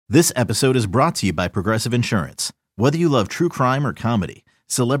This episode is brought to you by Progressive Insurance. Whether you love true crime or comedy,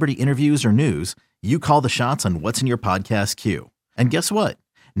 celebrity interviews or news, you call the shots on what's in your podcast queue. And guess what?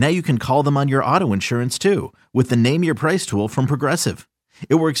 Now you can call them on your auto insurance too with the Name Your Price tool from Progressive.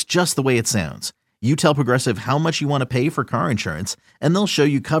 It works just the way it sounds. You tell Progressive how much you want to pay for car insurance, and they'll show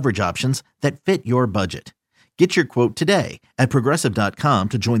you coverage options that fit your budget. Get your quote today at Progressive.com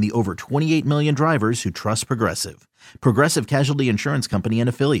to join the over 28 million drivers who trust Progressive. Progressive Casualty Insurance Company and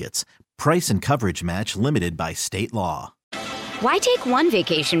Affiliates. Price and coverage match limited by state law. Why take one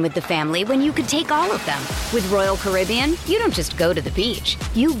vacation with the family when you could take all of them? With Royal Caribbean, you don't just go to the beach.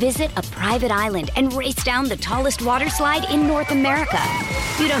 You visit a private island and race down the tallest water slide in North America.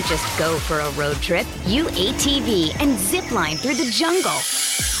 You don't just go for a road trip. You ATV and zip line through the jungle.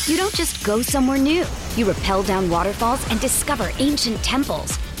 You don't just go somewhere new. You rappel down waterfalls and discover ancient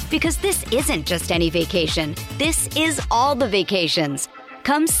temples. Because this isn't just any vacation. This is all the vacations.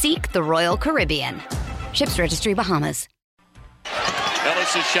 Come seek the Royal Caribbean. Ships Registry, Bahamas.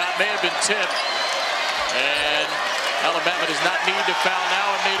 Ellis' shot may have been tipped. And Alabama does not need to foul now,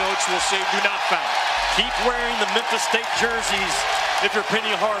 and Nate Oates will say do not foul. Keep wearing the Memphis State jerseys if you're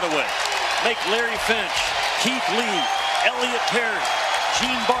Penny Hardaway. Make Larry Finch, Keith Lee, Elliot Perry,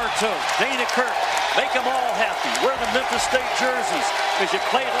 Gene Bartow, Dana Kirk, make them all happy. Wear the Memphis State jerseys because you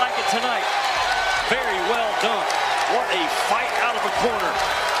played like it tonight. Very well done. What a fight out of the corner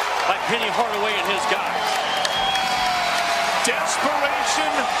by Penny Hardaway and his guys.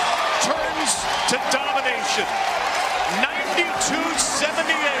 Desperation turns to domination.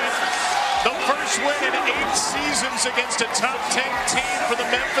 92-78. The first win in 8 seasons against a top 10 team for the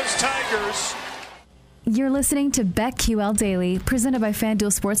Memphis Tigers. You're listening to BetQL Daily, presented by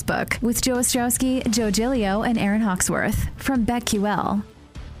FanDuel Sportsbook, with Joe Ostrowski, Joe Giglio, and Aaron Hawksworth from BetQL.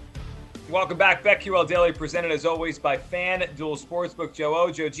 Welcome back. BetQL Daily, presented as always by FanDuel Sportsbook. Joe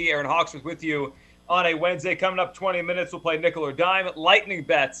O, Joe G, Aaron Hawksworth with you on a Wednesday. Coming up 20 minutes, we'll play nickel or dime, lightning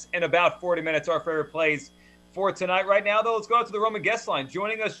bets in about 40 minutes. Our favorite plays for tonight. Right now, though, let's go out to the Roman guest line.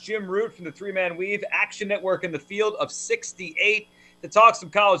 Joining us, Jim Root from the Three-Man Weave, Action Network in the field of 68 to talk some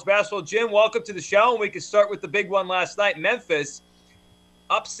college basketball. Jim, welcome to the show, and we can start with the big one last night. Memphis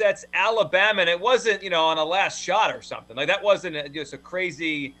upsets Alabama, and it wasn't, on a last shot or something. Like, that wasn't just a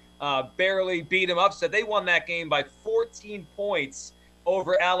crazy, barely beat them upset. They won that game by 14 points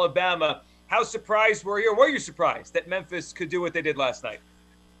over Alabama. How surprised were you, or were you surprised that Memphis could do what they did last night?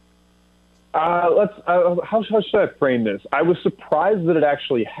 How should I frame this? I was surprised that it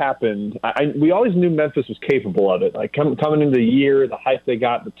actually happened. We always knew Memphis was capable of it. Like coming into the year, the hype they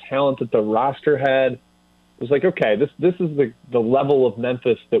got, the talent that the roster had, it was like, okay, this is the level of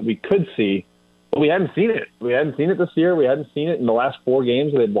Memphis that we could see, but we hadn't seen it. We hadn't seen it this year. We hadn't seen it in the last 4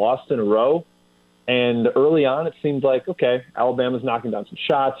 games they'd lost in a row. And early on, it seemed like, okay, Alabama's knocking down some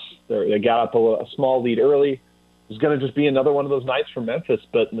shots. They got up a small lead early. It was going to just be another one of those nights for Memphis.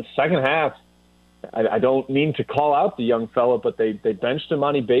 But in the second half, I don't mean to call out the young fella, but they benched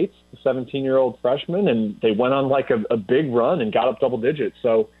Imani Bates, the 17-year-old freshman, and they went on like a big run and got up double digits.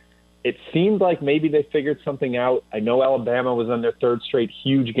 So it seemed like maybe they figured something out. I know Alabama was on their 3rd straight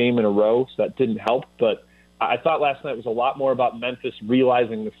huge game in a row, so that didn't help. But I thought last night was a lot more about Memphis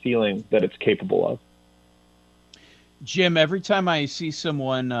realizing the ceiling that it's capable of. Jim, every time I see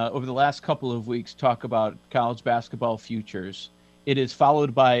someone over the last couple of weeks talk about college basketball futures, it is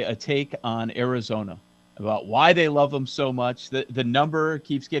followed by a take on Arizona about why they love them so much. The number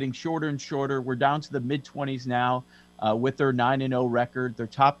keeps getting shorter and shorter. We're down to the mid-20s now with their 9-0 record. They're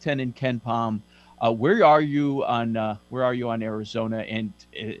top 10 in KenPom. Where are you on Arizona? And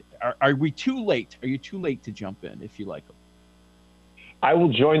are we too late? Are you too late to jump in if you like them? I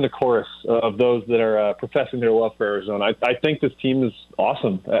will join the chorus of those that are professing their love for Arizona. I think this team is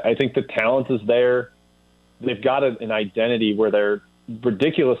awesome. I think the talent is there. They've got an identity where they're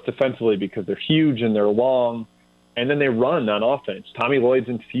ridiculous defensively because they're huge and they're long, and then they run on offense. Tommy Lloyd's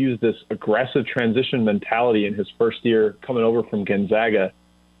infused this aggressive transition mentality in his first year coming over from Gonzaga.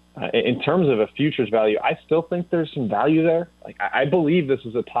 In terms of a futures value, I still think there's some value there. Like I believe this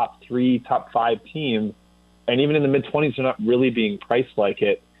is a top 3, top 5 team. And even in the mid-20s, they're not really being priced like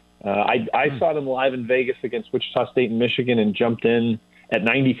it. I saw them live in Vegas against Wichita State and Michigan and jumped in at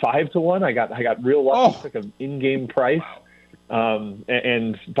 95-1. I got real lucky. It's like an in-game price.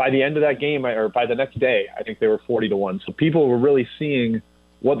 And by the end of that game, or by the next day, I think they were 40-1. So people were really seeing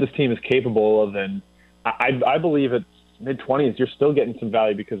what this team is capable of. And I believe at mid-20s, you're still getting some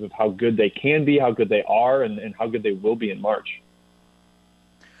value because of how good they can be, how good they are, and how good they will be in March.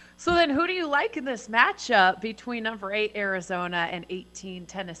 So then who do you like in this matchup between number 8 Arizona and 18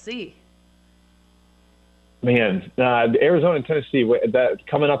 Tennessee? Man, Arizona and Tennessee, that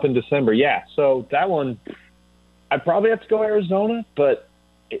coming up in December. Yeah, so that one, I probably have to go Arizona, but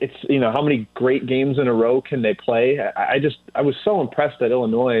it's, how many great games in a row can they play? I was so impressed that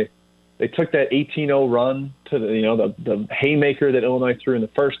Illinois, they took that 18-0 run to the haymaker that Illinois threw in the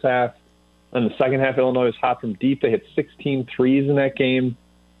first half. In the second half, Illinois was hot from deep. They hit 16 threes in that game.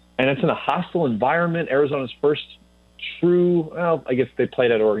 And it's in a hostile environment. Arizona's first true, well, I guess they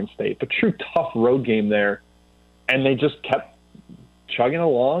played at Oregon State, but true tough road game there. And they just kept chugging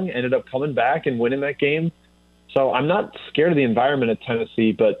along, ended up coming back and winning that game. So I'm not scared of the environment at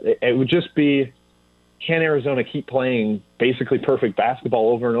Tennessee, but it would just be, can Arizona keep playing basically perfect basketball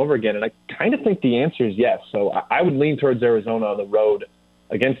over and over again? And I kind of think the answer is yes. So I would lean towards Arizona on the road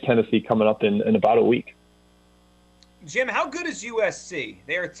against Tennessee coming up in about a week. Jim, how good is USC?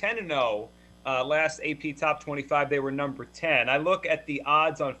 They are 10-0. Last AP Top 25, they were number 10. I look at the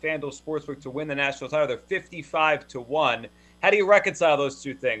odds on FanDuel Sportsbook to win the national title. They're 55-1. How do you reconcile those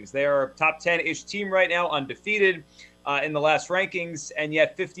two things? They are a top 10-ish team right now, undefeated in the last rankings, and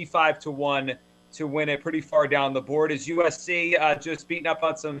yet 55-1 to win it pretty far down the board. Is USC just beating up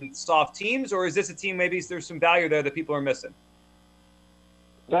on some soft teams, or is this a team maybe there's some value there that people are missing?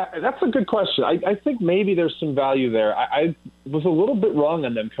 That's a good question. I think maybe there's some value there. I was a little bit wrong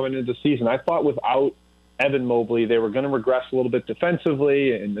on them coming into the season. I thought without Evan Mobley, they were going to regress a little bit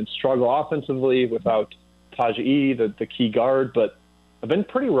defensively and then struggle offensively without Taji, the key guard. But I've been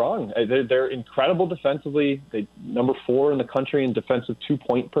pretty wrong. They're incredible defensively. They number 4 in the country in defensive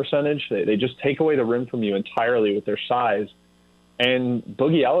 2-point percentage. They just take away the rim from you entirely with their size. And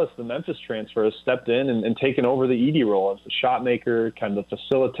Boogie Ellis, the Memphis transfer, has stepped in and taken over the Edey role as the shot maker, kind of the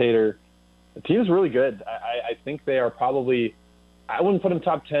facilitator. The team is really good. I think they are probably – I wouldn't put them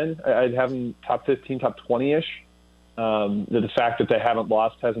top 10. I'd have them top 15, top 20-ish. The fact that they haven't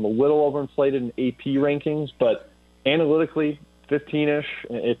lost has them a little overinflated in AP rankings, but analytically, 15-ish.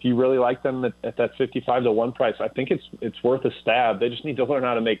 If you really like them at that 55-1 price, I think it's worth a stab. They just need to learn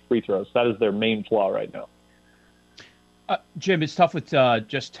how to make free throws. That is their main flaw right now. Jim, it's tough with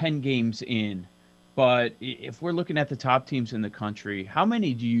just 10 games in, but if we're looking at the top teams in the country, how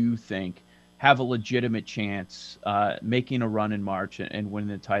many do you think have a legitimate chance making a run in March and winning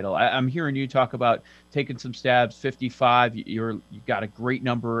the title? I'm hearing you talk about taking some stabs, 55. You got a great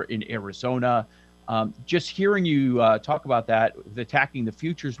number in Arizona. Just hearing you talk about that, attacking the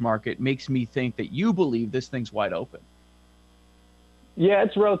futures market, makes me think that you believe this thing's wide open. Yeah,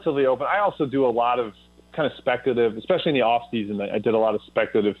 it's relatively open. I also do a lot of kind of speculative, especially in the off season. I did a lot of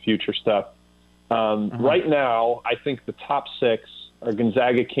speculative future stuff. Right now, I think the top 6 are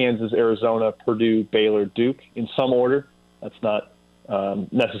Gonzaga, Kansas, Arizona, Purdue, Baylor, Duke, in some order. That's not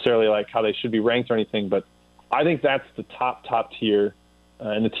necessarily like how they should be ranked or anything, but I think that's the top tier,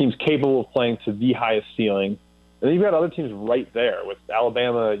 and the team's capable of playing to the highest ceiling. And then you've got other teams right there with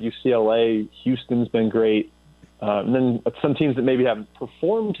Alabama, UCLA, Houston's been great, and then some teams that maybe haven't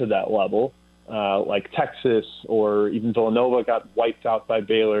performed to that level, like Texas or even Villanova got wiped out by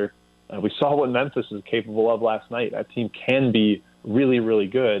Baylor. We saw what Memphis is capable of last night. That team can be really, really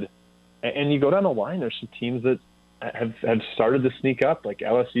good. And you go down the line, there's some teams that have started to sneak up, like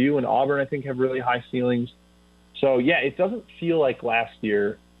LSU and Auburn, I think, have really high ceilings. So, yeah, it doesn't feel like last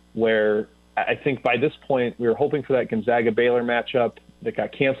year where I think by this point we were hoping for that Gonzaga-Baylor matchup that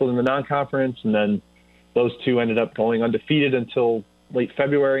got canceled in the non-conference, and then those two ended up going undefeated until late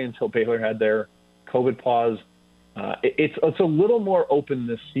February, until Baylor had their COVID pause. It's a little more open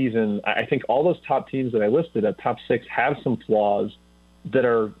this season. I think all those top teams that I listed at top 6 have some flaws that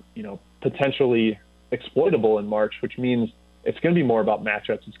are, potentially exploitable in March, which means it's going to be more about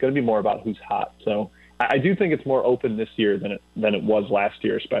matchups. It's going to be more about who's hot. So I do think it's more open this year than it was last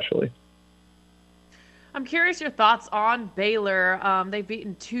year, especially. I'm curious your thoughts on Baylor. They've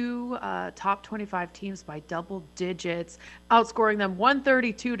beaten 2 top 25 teams by double digits, outscoring them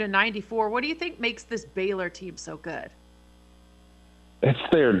 132-94. What do you think makes this Baylor team so good? It's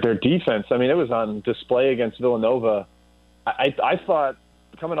their defense. I mean, it was on display against Villanova. I thought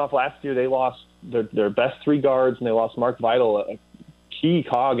coming off last year, they lost their best 3 guards, and they lost Mark Vital, a key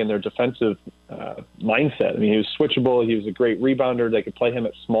cog in their defensive mindset. I mean, he was switchable. He was a great rebounder. They could play him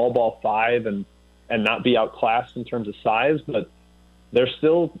at small ball 5 and not be outclassed in terms of size, but they're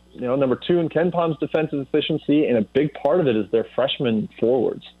still, number 2 in KenPom's defensive efficiency, and a big part of it is their freshman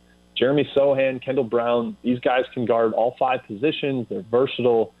forwards. Jeremy Sohan, Kendall Brown, these guys can guard all 5 positions. They're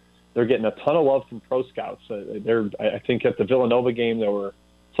versatile. They're getting a ton of love from pro scouts. I think at the Villanova game there were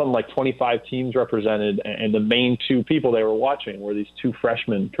something like 25 teams represented, and the main 2 people they were watching were these 2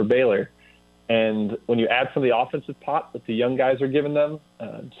 freshmen for Baylor. And when you add some of the offensive pop that the young guys are giving them,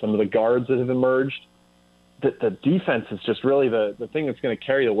 some of the guards that have emerged, the defense is just really the thing that's going to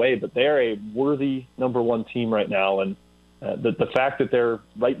carry the way. But they are a worthy number one team right now, and the fact that they're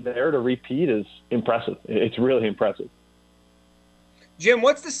right there to repeat is impressive. It's really impressive. Jim,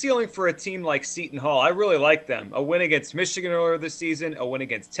 what's the ceiling for a team like Seton Hall? I really like them. A win against Michigan earlier this season, a win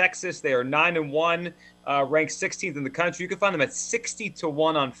against Texas. They are 9-1, ranked 16th in the country. You can find them at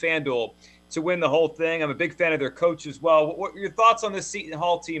 60-1 on FanDuel to win the whole thing. I'm a big fan of their coach as well. What are your thoughts on this Seton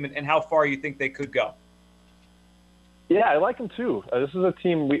Hall team and how far you think they could go? Yeah, I like them too. This is a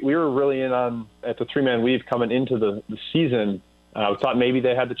team we were really in on at the three-man weave coming into the season. We thought maybe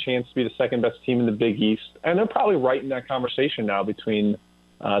they had the chance to be the second best team in the Big East, and they're probably right in that conversation now between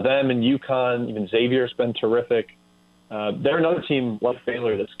them and UConn. Even Xavier's been terrific. They're another team like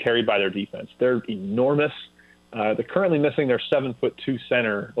Baylor that's carried by their defense. They're enormous. They're currently missing their 7'2"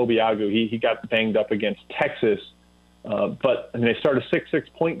 center, Obiagu. He got banged up against Texas, but they start a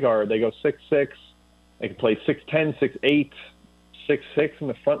 6'6" point guard. They go 6'6". They can play 6'10", 6'8", 6'6" in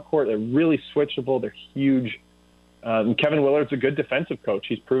the front court. They're really switchable. They're huge. Kevin Willard's a good defensive coach.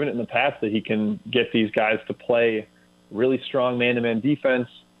 He's proven it in the past that he can get these guys to play really strong man-to-man defense.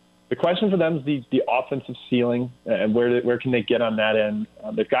 The question for them is the offensive ceiling and where can they get on that end.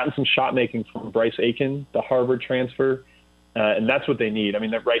 They've gotten some shot making from Bryce Aiken, the Harvard transfer, and that's what they need. I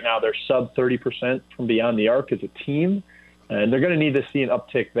mean, right now they're sub 30% from beyond the arc as a team, and they're going to need to see an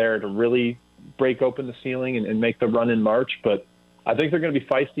uptick there to really break open the ceiling and make the run in March. But I think they're going to be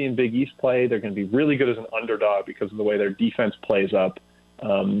feisty in Big East play. They're going to be really good as an underdog because of the way their defense plays up.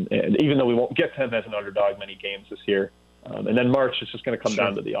 And even though we won't get them as an underdog many games this year. And then March is just going to come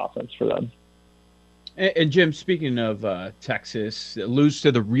down to the offense for them. And Jim, speaking of Texas, lose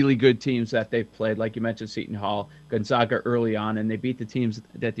to the really good teams that they've played, like you mentioned, Seton Hall, Gonzaga early on, and they beat the teams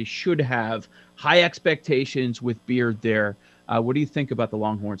that they should have. High expectations with Beard there. What do you think about the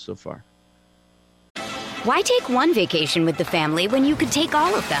Longhorns so far? Why take one vacation with the family when you could take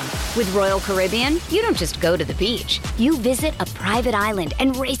all of them? With Royal Caribbean, you don't just go to the beach. You visit a private island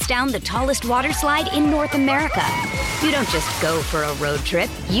and race down the tallest water slide in North America. You don't just go for a road trip.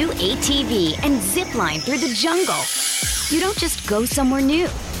 You ATV and zip line through the jungle. You don't just go somewhere new.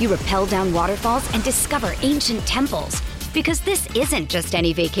 You rappel down waterfalls and discover ancient temples. Because this isn't just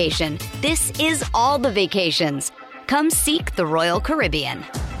any vacation. This is all the vacations. Come seek the Royal Caribbean.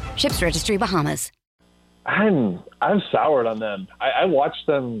 Ships Registry, Bahamas. I've soured on them. I watched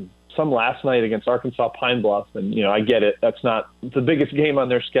them some last night against Arkansas Pine Bluff, and I get it. That's not the biggest game on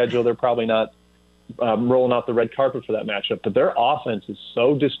their schedule. They're probably not rolling out the red carpet for that matchup. But their offense is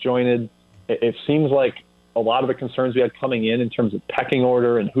so disjointed. It seems like a lot of the concerns we had coming in terms of pecking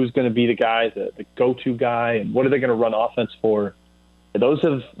order and who's going to be the guy, the go-to guy, and what are they going to run offense for. Those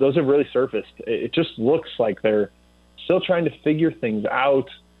have really surfaced. It just looks like they're still trying to figure things out.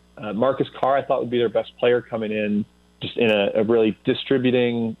 Marcus Carr, I thought, would be their best player coming in, just in a really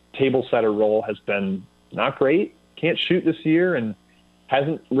distributing table setter role, has been not great. Can't shoot this year and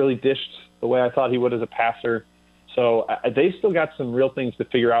hasn't really dished the way I thought he would as a passer. So they still got some real things to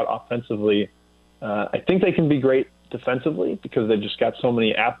figure out offensively. I think they can be great defensively because they've just got so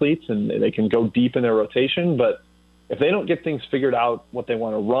many athletes and they can go deep in their rotation. But if they don't get things figured out, what they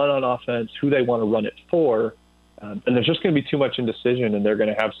want to run on offense, who they want to run it for, and there's just going to be too much indecision, and they're going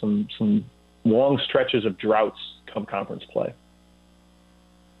to have some long stretches of droughts come conference play.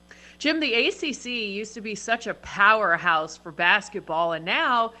 Jim, the ACC used to be such a powerhouse for basketball, and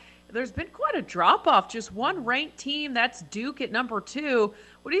now there's been quite a drop-off. Just one ranked team, that's Duke at number 2.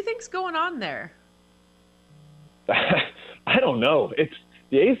 What do you think's going on there? I don't know.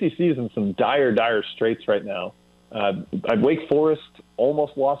 The ACC is in some dire straits right now. Wake Forest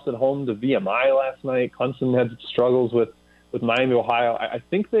almost lost at home to VMI last night. Clemson had struggles with Miami, Ohio. I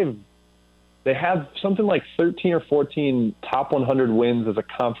think they have something like 13 or 14 top 100 wins as a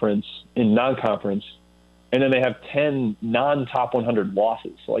conference in non-conference, and then they have 10 non-top 100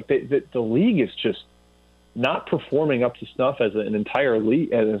 losses. So the league is just not performing up to snuff as an entire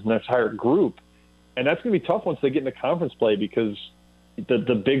league, as an entire group, and that's going to be tough once they get into conference play because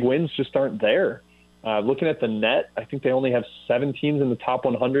the big wins just aren't there. Looking at the net, I think they only have 7 teams in the top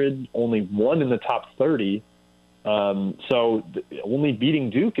 100, only 1 in the top 30. So only beating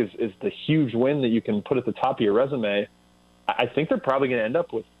Duke is the huge win that you can put at the top of your resume. I think they're probably going to end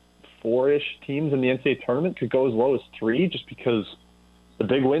up with 4-ish teams in the NCAA tournament, could go as low as 3 just because the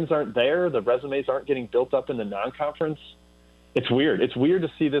big wins aren't there. The resumes aren't getting built up in the non-conference. It's weird. It's weird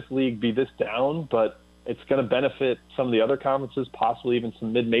to see this league be this down, but it's going to benefit some of the other conferences, possibly even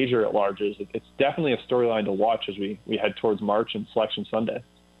some mid-major at-larges. It's definitely a storyline to watch as we head towards March and Selection Sunday.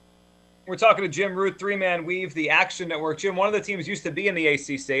 We're talking to Jim Ruth, three-man weave, the Action Network. Jim, one of the teams used to be in the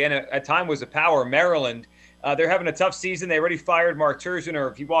ACC and at time was a power, Maryland. They're having a tough season. They already fired Mark Turgeon, or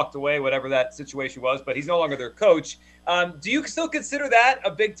if he walked away, whatever that situation was, but he's no longer their coach. Do you still consider that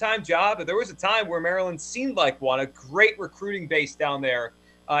a big-time job? There was a time where Maryland seemed like one, a great recruiting base down there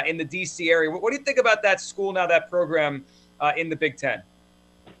in the D.C. area. What do you think about that school now, that program in the Big Ten?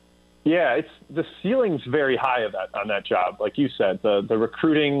 Yeah, the ceiling's very high on that job. Like you said, the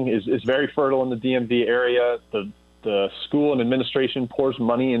recruiting is very fertile in the DMV area. The school and administration pours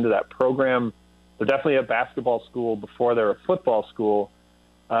money into that program. They're definitely a basketball school before they're a football school.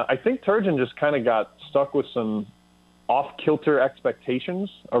 I think Turgeon just kind of got stuck with some off-kilter expectations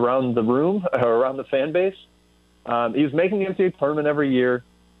around the room, or around the fan base. He was making the NCAA tournament every year,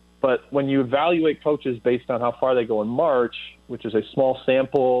 but when you evaluate coaches based on how far they go in March, which is a small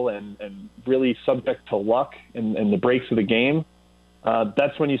sample and really subject to luck and the breaks of the game,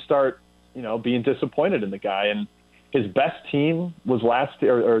 that's when you start, being disappointed in the guy. And his best team was last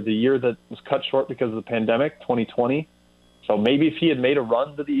year, or the year that was cut short because of the pandemic, 2020. So maybe if he had made a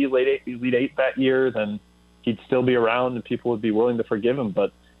run to the Elite Eight that year, then he'd still be around and people would be willing to forgive him.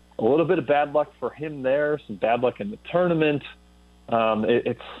 But a little bit of bad luck for him there, some bad luck in the tournament.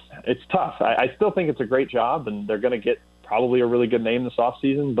 It's tough. I still think it's a great job, and they're going to get probably a really good name this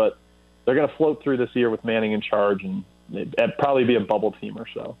offseason, but they're going to float through this year with Manning in charge, and it'd probably be a bubble team or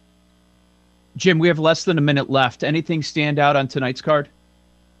so. Jim, we have less than a minute left. Anything stand out on tonight's card?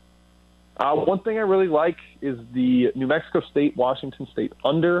 One thing I really like is the New Mexico State, Washington State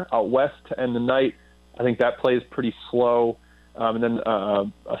under out west to end the night. I think that plays pretty slow. And then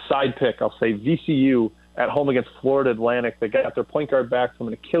a side pick, I'll say VCU at home against Florida Atlantic. They got their point guard back from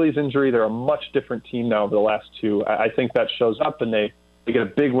an Achilles injury. They're a much different team now over the last two. I think that shows up, and they get a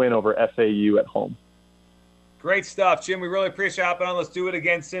big win over FAU at home. Great stuff, Jim. We really appreciate you hopping on. Let's do it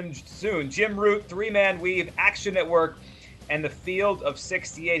again soon. Jim Root, 3-Man Weave, Action Network, and the Field of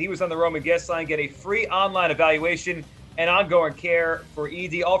 68. He was on the Roman guest line. Get a free online evaluation and ongoing care for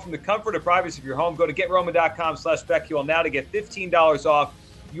ED, all from the comfort and privacy of your home. Go to GetRoman.com/BetQL now to get $15 off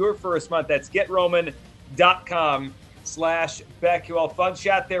your first month. That's GetRoman.com/BetQL. Fun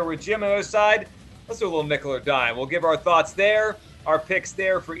chat there with Jim on the other side. Let's do a little nickel or dime. We'll give our thoughts there, our picks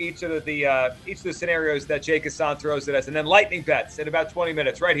there for each of the scenarios that Jake Hassan throws at us, and then lightning bets in about 20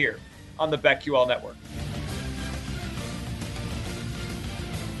 minutes right here on the BetQL Network.